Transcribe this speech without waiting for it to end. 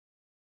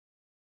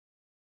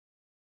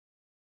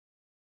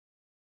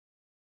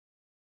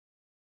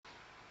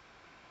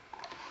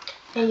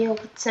Hey yo,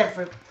 what's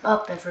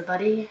up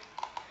everybody?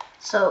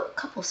 So, a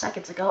couple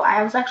seconds ago,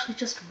 I was actually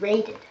just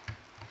raided.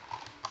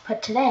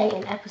 But today,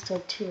 in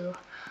episode 2,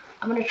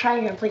 I'm going to try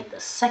and complete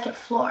the second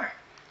floor,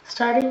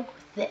 starting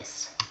with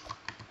this.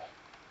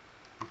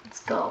 Let's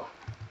go.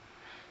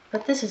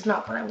 But this is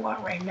not what I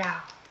want right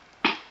now.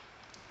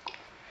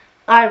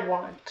 I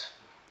want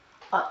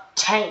a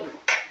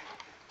tank.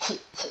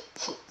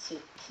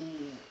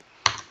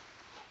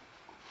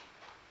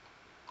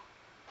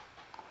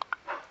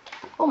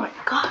 Oh my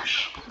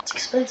gosh, it's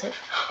expensive.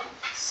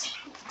 It's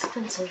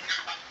expensive.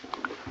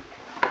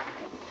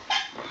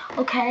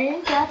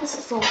 Okay, yeah, this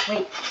is a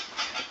wait.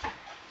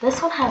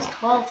 This one has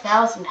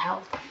 12,000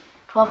 health,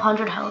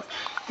 1,200 health.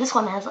 This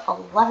one has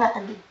 11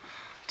 and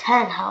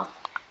 10 health.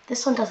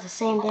 This one does the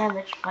same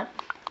damage, but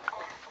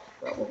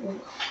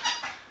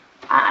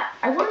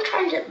I want to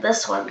try and get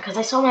this one because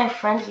I saw my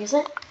friend use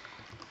it,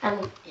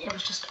 and it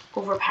was just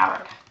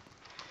overpowered.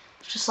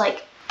 It's just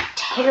like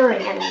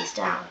tearing enemies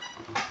down.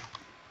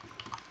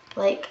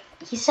 Like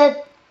he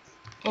said,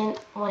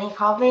 when he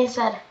called me, he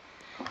said,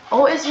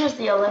 always use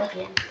the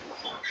Olympian.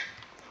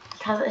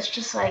 Because it's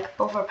just like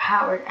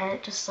overpowered and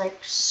it just like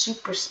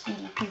super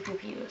speedy pew pew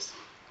pews.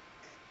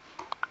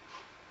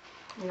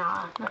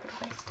 Nah, I'm not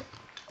gonna waste it.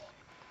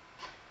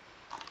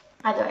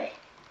 Either way,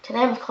 today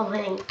I'm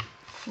completing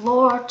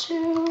floor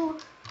 2.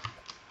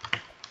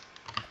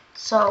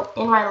 So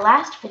in my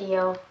last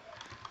video,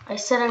 I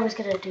said I was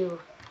gonna do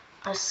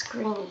a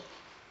screeny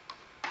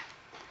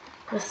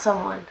with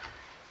someone.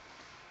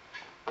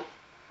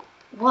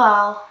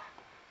 Well,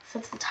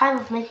 since the time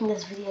of making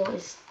this video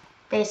is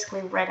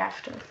basically right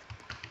after.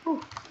 Ooh,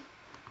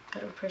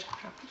 better person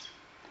droppers.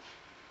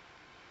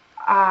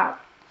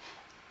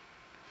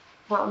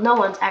 Well, no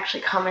one's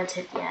actually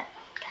commented yet.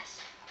 Guys,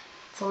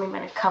 it's only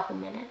been a couple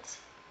minutes.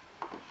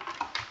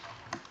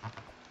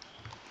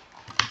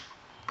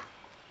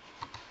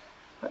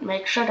 But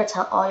make sure to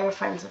tell all your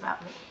friends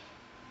about me,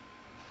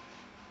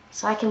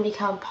 so I can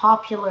become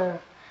popular,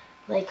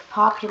 like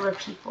popular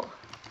people.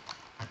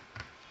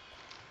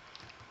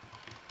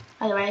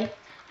 By the way,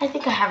 I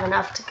think I have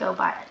enough to go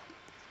buy a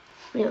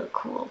real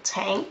cool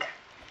tank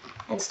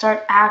and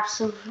start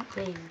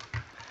absolutely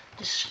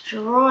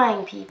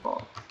destroying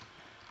people.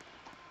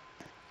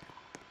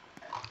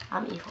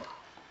 I'm evil.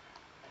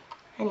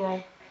 Anyway,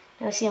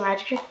 you wanna see a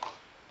magic trick?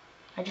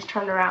 I just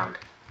turned around.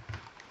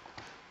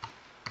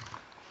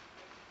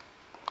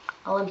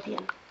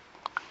 Olympian.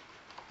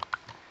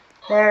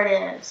 There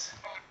it is.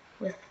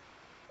 With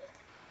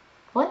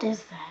what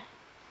is that?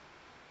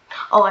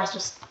 Oh, I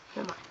just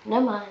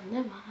never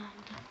mind.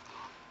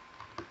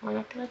 We're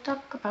not gonna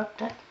talk about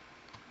that.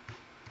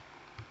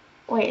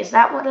 Wait, is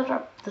that what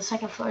the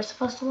second floor is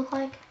supposed to look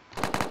like?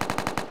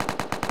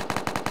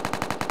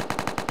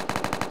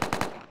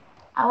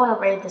 I want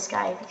to raid this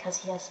guy because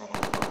he has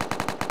second floor.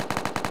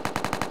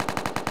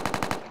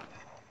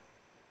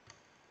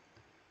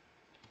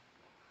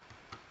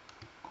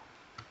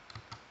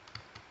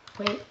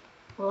 Wait,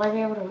 will I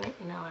be able to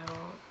make? No, I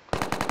won't.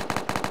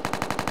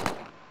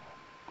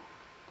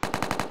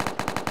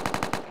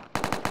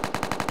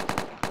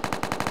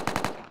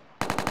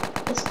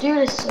 This dude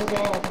is so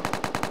dead.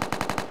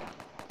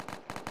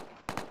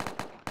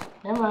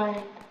 Never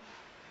mind.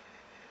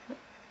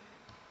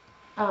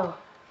 Oh.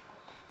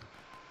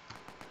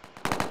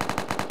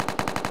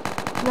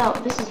 No,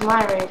 this is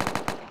my raid.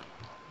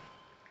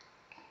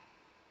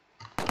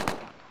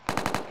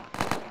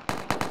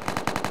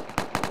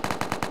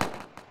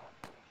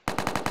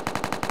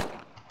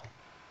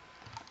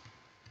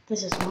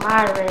 This is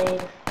my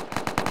raid.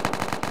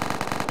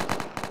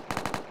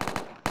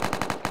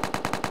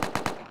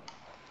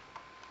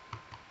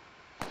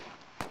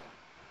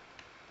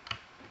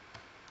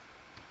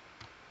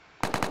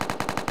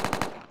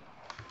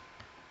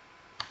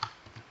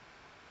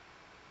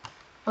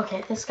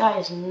 Okay, this guy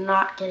is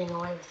not getting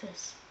away with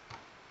this.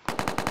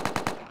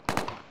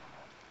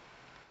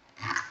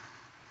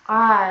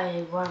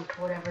 I want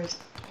whatever's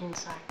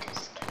inside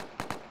this guy.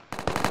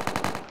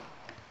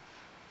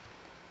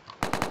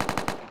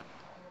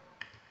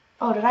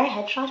 Oh, did I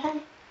headshot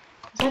him?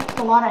 Because that did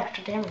a lot of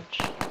extra damage.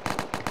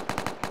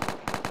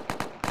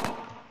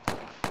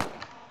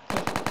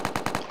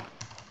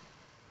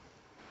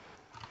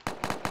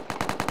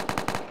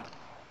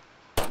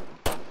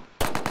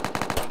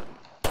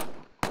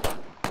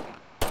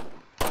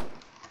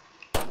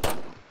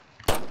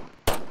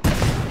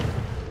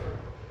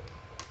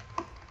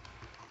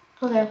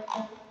 Okay.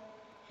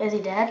 Is he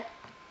dead?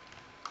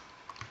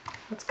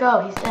 Let's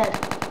go, he's dead.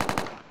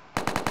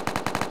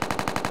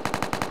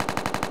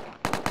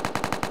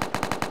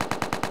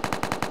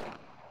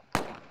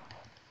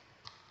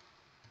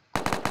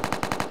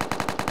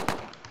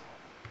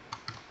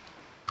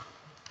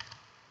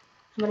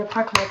 I'm gonna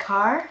park my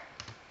car.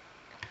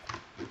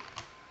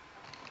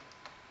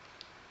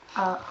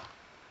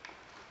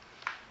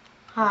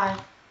 Hi.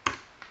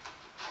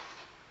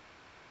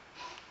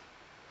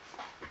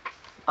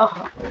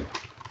 Oh,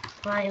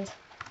 lions.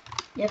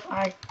 Yep,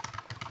 Ow.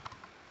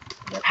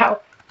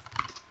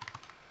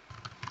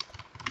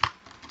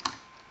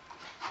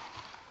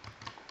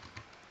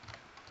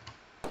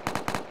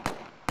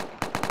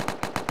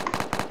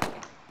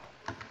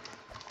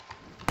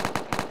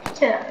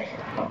 Get out of here.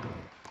 Oh.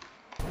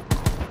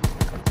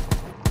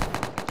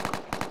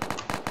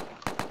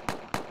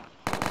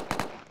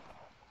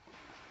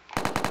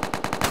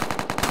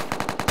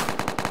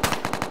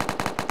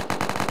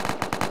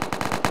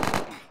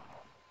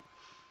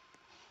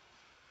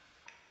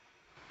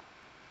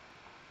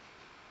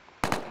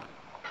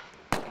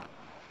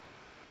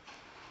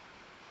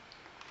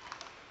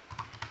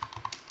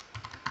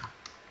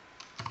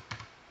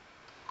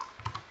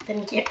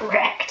 Then get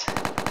wrecked.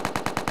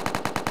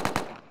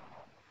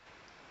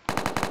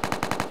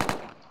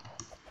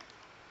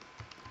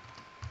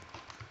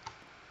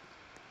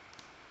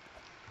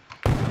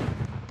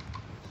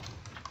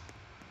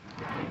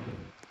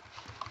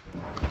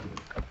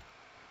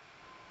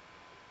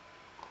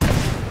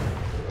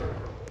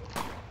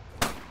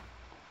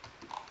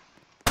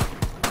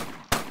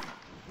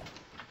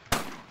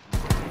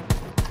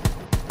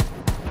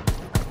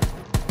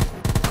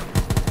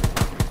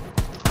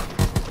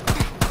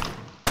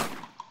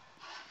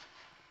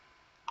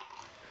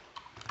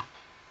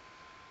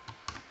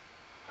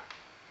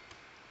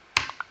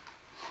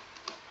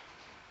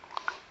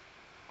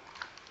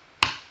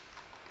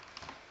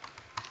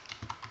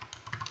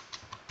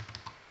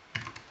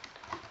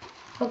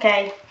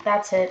 Okay,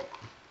 that's it.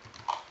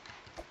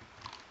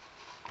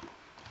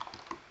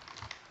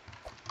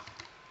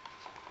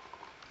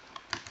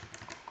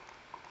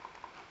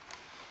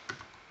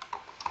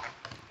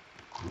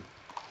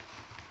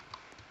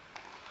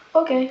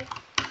 Okay.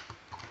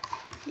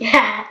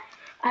 Yeah,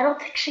 I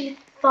don't think she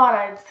thought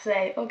I'd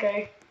say,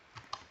 okay.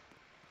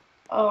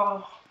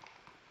 Oh.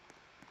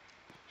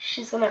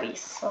 She's gonna be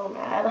so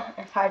mad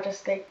if I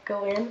just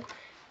go in,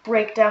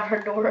 break down her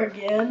door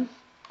again.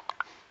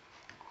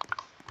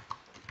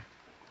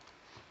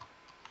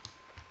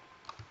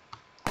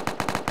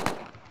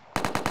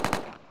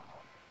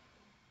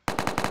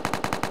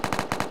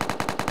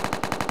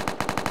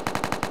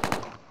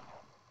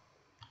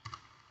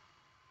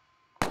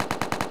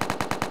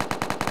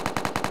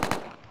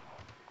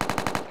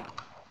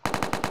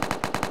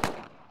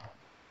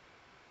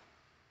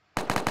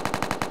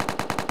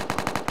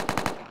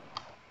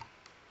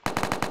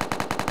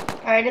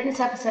 Alright, in this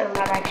episode I'm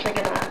not actually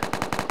gonna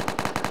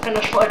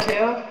finish floor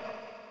 2.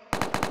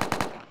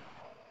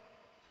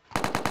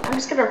 I'm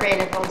just gonna raid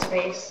everyone's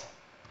base.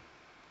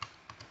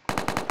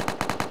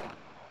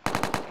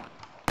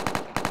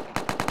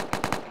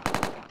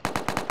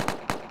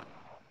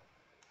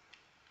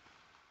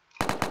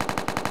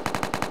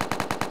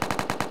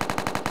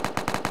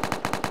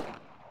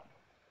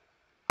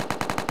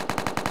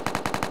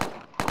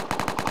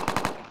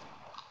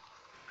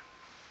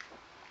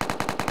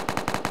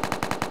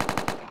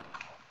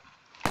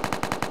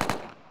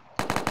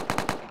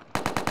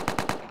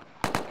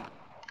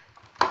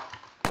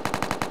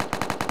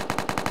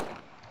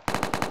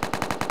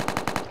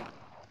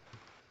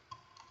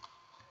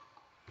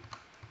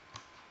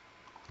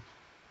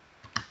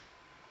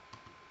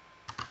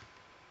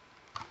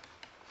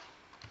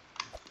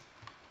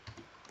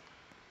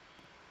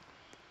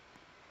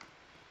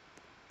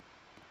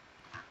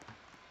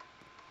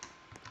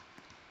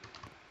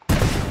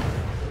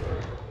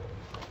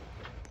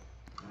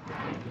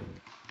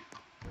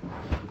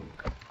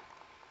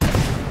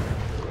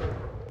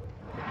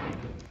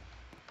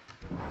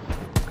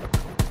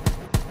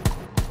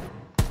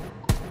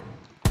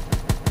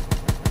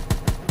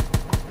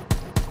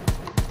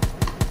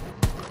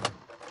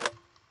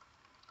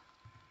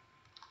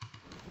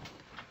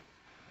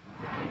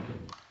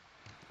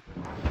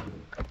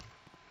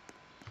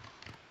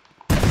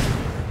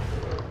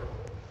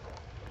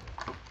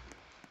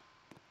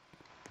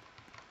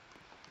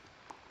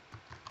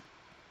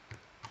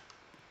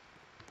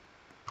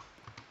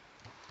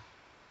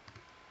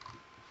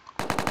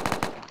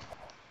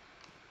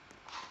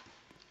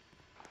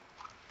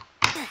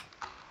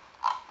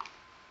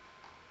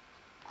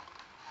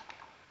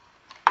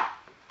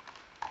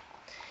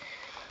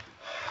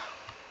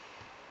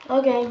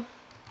 Okay.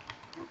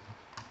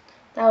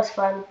 That was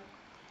fun.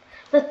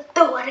 Let's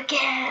do it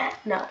again!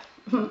 No,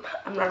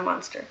 I'm not a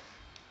monster.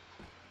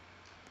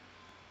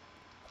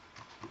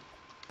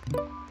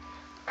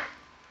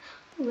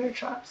 Weird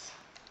traps.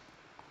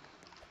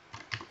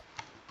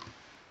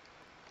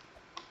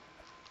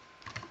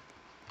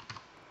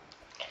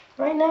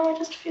 Right now I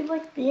just feel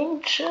like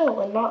being chill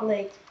and not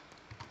like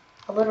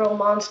a literal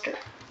monster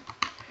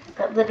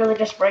that literally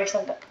just breaks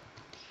into.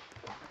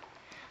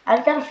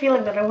 I've got a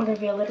feeling that I want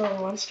to be a literal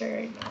monster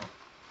right now.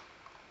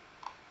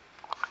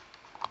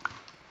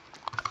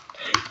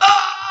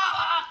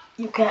 Ah!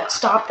 You can't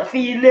stop the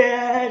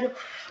feeling!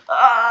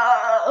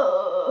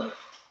 Ah!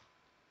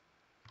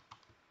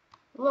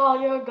 La,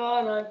 you're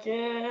gonna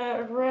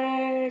get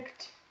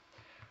wrecked.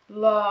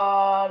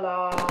 La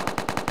la.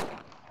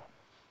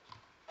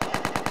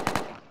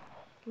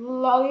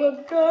 La,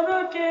 you're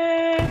gonna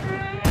get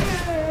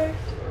wrecked.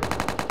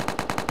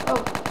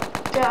 Oh,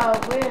 yeah,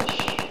 I wish.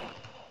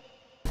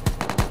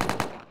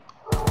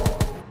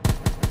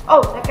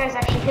 Oh, that guy's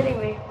actually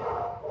hitting me.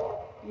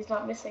 He's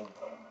not missing.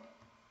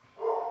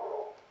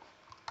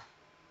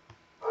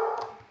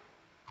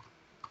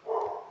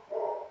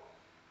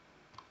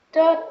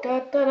 I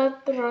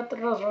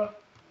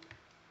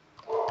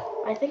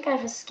think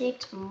I've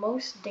escaped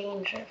most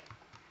danger.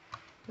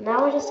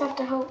 Now I just have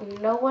to hope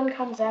no one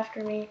comes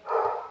after me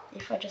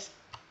if I just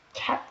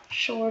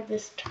capture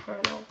this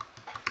turtle.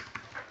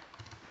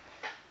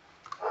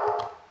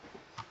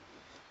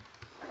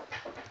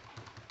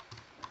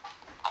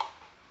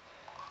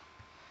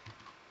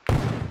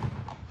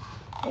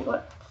 Hey,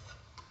 what?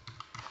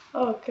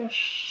 Oh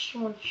gosh,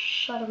 someone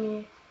shot at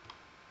me.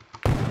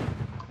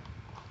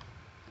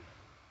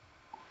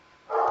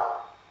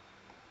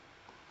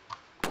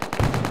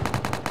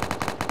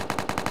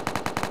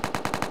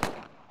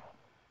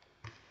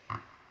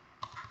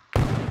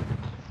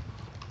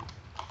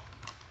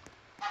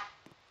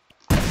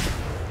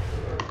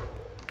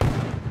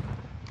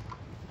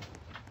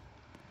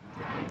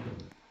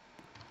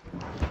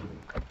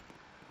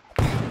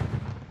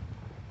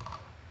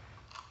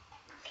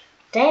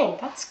 Dang,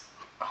 that's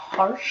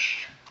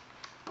harsh.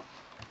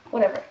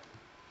 Whatever.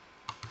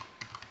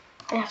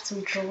 I have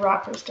some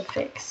droppers to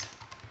fix,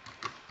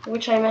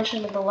 which I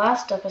mentioned in the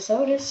last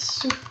episode is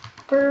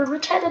super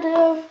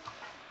repetitive.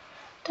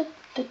 You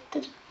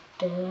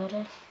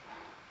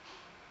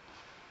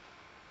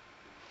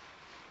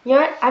know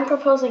what? I'm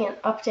proposing an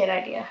update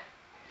idea.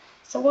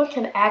 Someone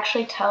can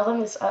actually tell them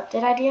this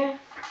update idea.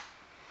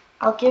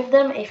 I'll give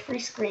them a free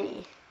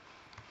screenie.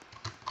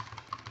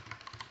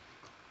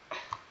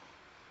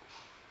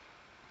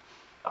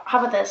 How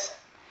about this?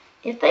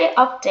 If they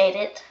update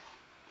it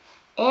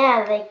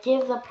and they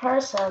give the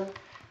person,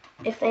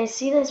 if they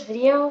see this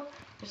video,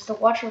 there's the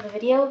watcher of the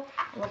video,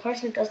 and the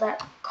person who does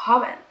that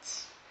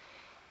comments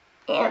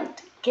and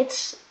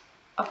gets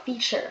a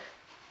feature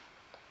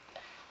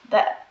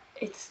that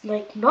it's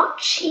like not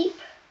cheap,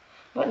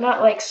 but not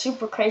like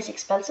super crazy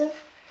expensive,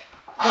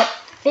 that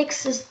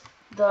fixes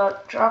the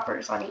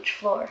droppers on each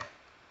floor.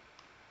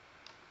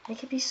 It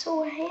could be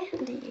so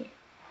handy.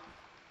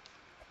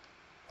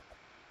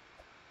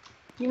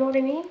 You know what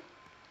I mean?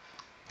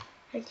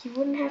 Like, you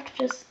wouldn't have to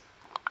just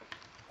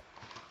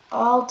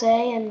all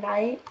day and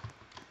night,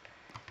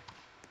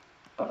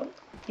 or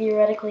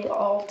theoretically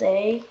all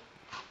day,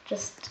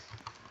 just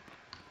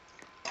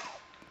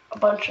a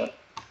bunch of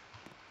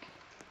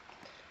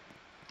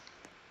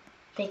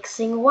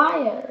fixing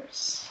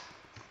wires.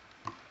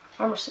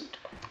 Armor suit.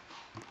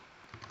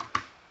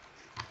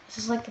 This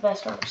is like the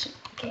best armor suit in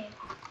the game.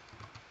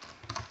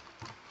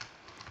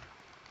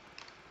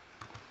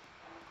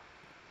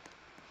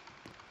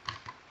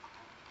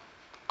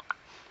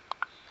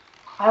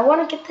 I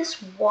want to get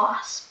this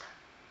wasp.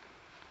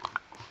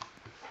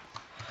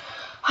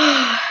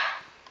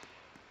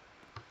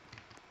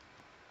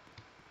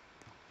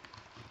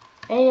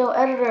 Hey, yo,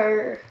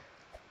 editor.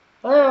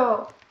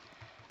 Hello.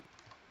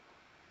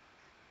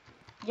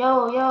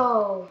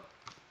 Yo.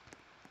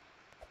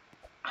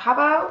 How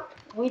about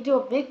we do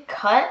a big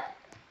cut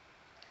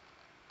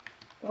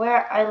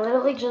where I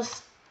literally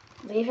just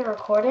leave it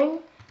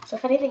recording, so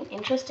if anything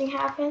interesting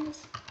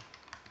happens,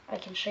 I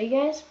can show you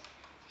guys.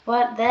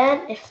 But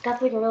then, if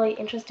nothing really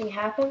interesting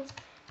happens,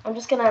 I'm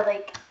just gonna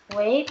like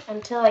wait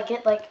until I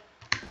get like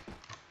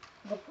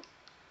the.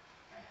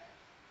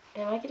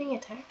 Am I getting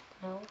attacked?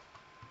 No.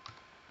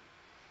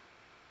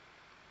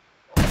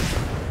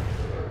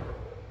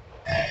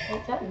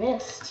 Like that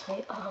missed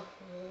like a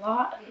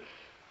lot.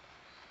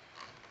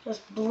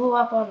 Just blew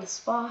up on the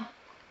spot.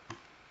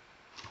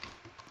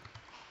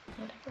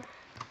 Whatever.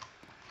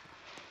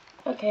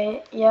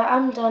 Okay, yeah,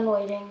 I'm done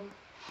waiting.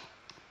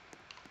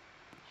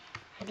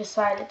 I've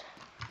decided.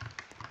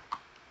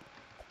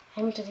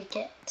 I'm gonna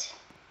get.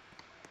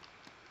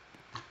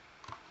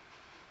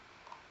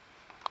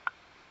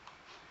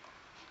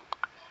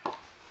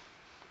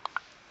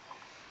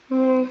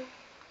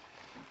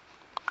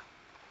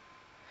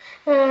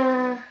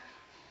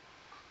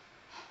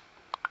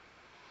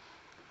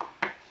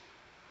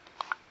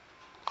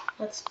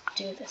 Let's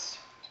do this.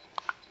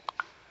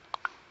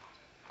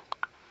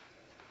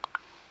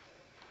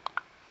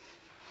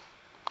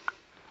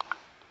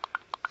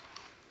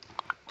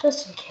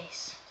 Just in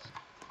case.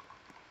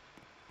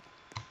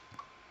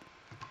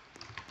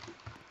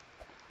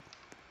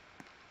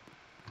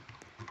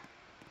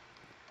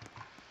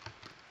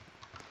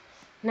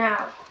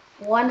 Now,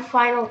 one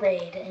final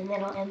raid, and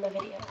then I'll end the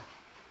video.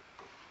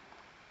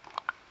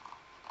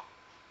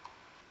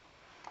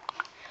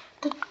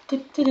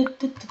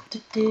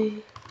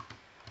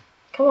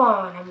 Come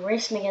on, I'm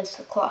racing against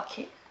the clock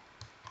here.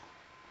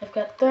 I've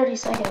got 30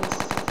 seconds.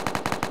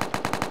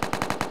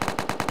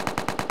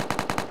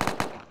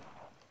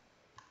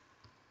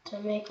 To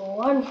make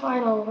one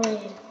final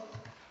raid.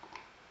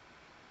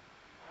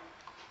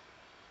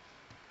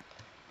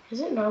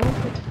 Is it normal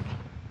for...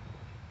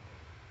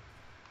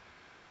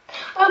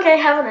 Okay,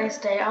 have a nice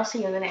day. I'll see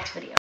you in the next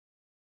video.